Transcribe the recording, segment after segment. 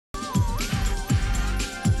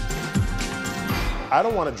I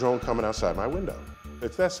don't want a drone coming outside my window.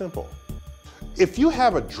 It's that simple. If you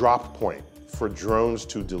have a drop point for drones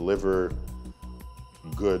to deliver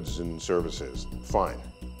goods and services, fine.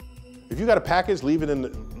 If you got a package, leave it in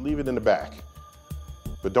the back.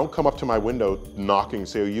 But don't come up to my window knocking,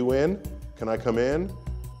 say, are you in? Can I come in?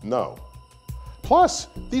 No. Plus,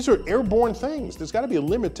 these are airborne things. There's got to be a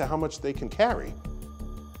limit to how much they can carry.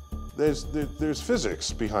 There's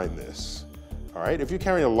physics behind this. All right, if you're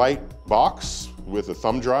carrying a light box with a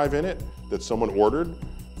thumb drive in it that someone ordered,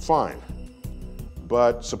 fine.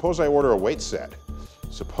 But suppose I order a weight set.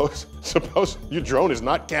 Suppose your drone is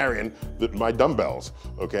not carrying my dumbbells,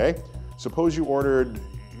 okay? Suppose you ordered,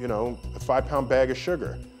 you know, a 5-pound bag of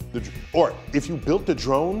sugar. Or if you built the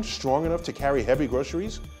drone strong enough to carry heavy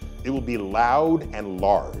groceries, it will be loud and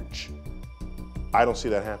large. I don't see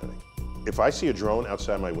that happening. If I see a drone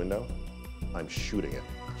outside my window, I'm shooting it.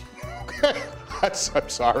 I'm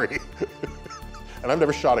sorry. And I've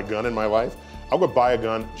never shot a gun in my life. I'm gonna buy a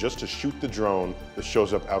gun just to shoot the drone that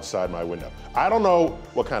shows up outside my window. I don't know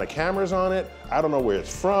what kind of camera's on it. I don't know where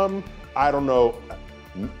it's from. I don't know.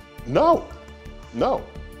 No.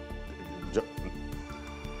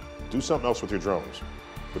 Do something else with your drones,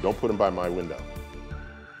 but don't put them by my window.